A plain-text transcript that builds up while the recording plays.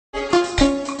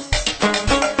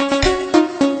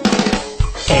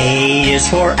is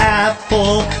for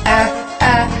apple,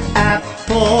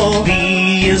 apple.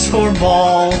 B is for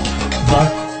ball,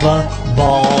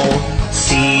 ball.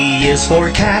 C is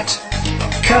for cat,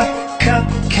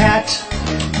 cat.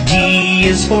 D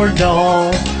is for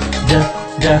doll,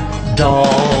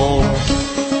 doll.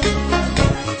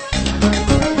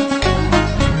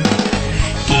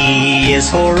 E is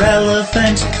for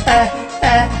elephant,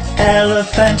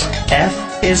 elephant.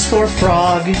 F is for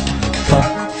frog,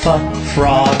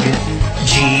 frog.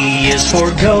 G is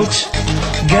for goat,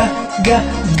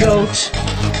 goat.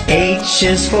 H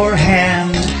is for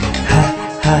hand,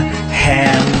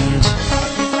 hand.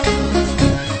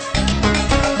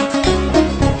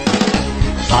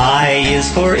 I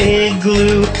is for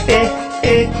igloo,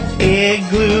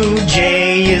 igloo.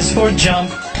 J is for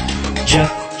jump,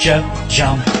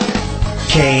 jump.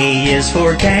 K is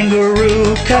for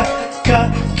kangaroo,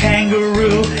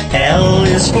 kangaroo. L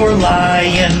is for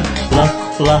lion,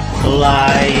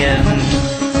 lion.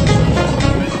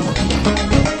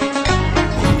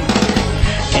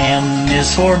 M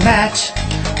is for mat,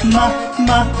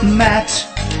 mat.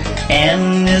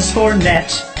 N is for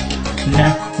net,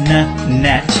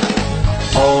 net.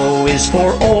 O is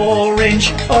for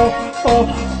orange,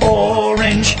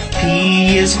 orange.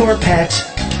 P is for pet,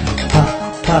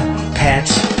 pet.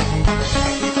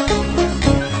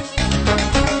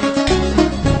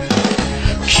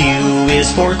 Q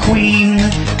is for queen,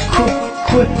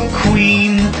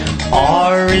 queen.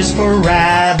 R is for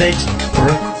rabbit,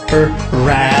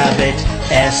 rabbit.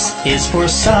 S is for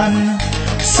sun,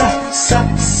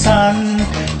 sun.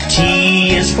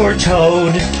 T is for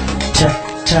toad,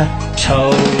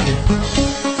 toad.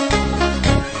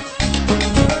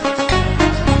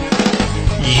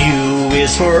 U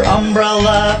is for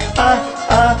umbrella,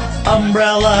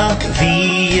 umbrella.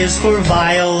 V is for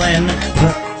violin,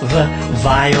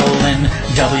 violin.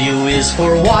 W is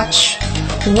for watch,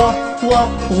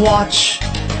 watch.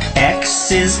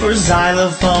 X is for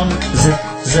xylophone,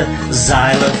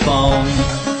 xylophone.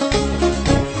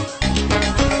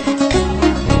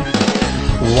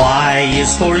 Y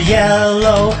is for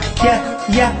yellow,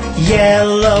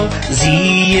 yellow.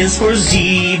 Z is for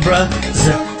zebra,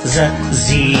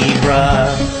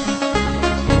 zebra.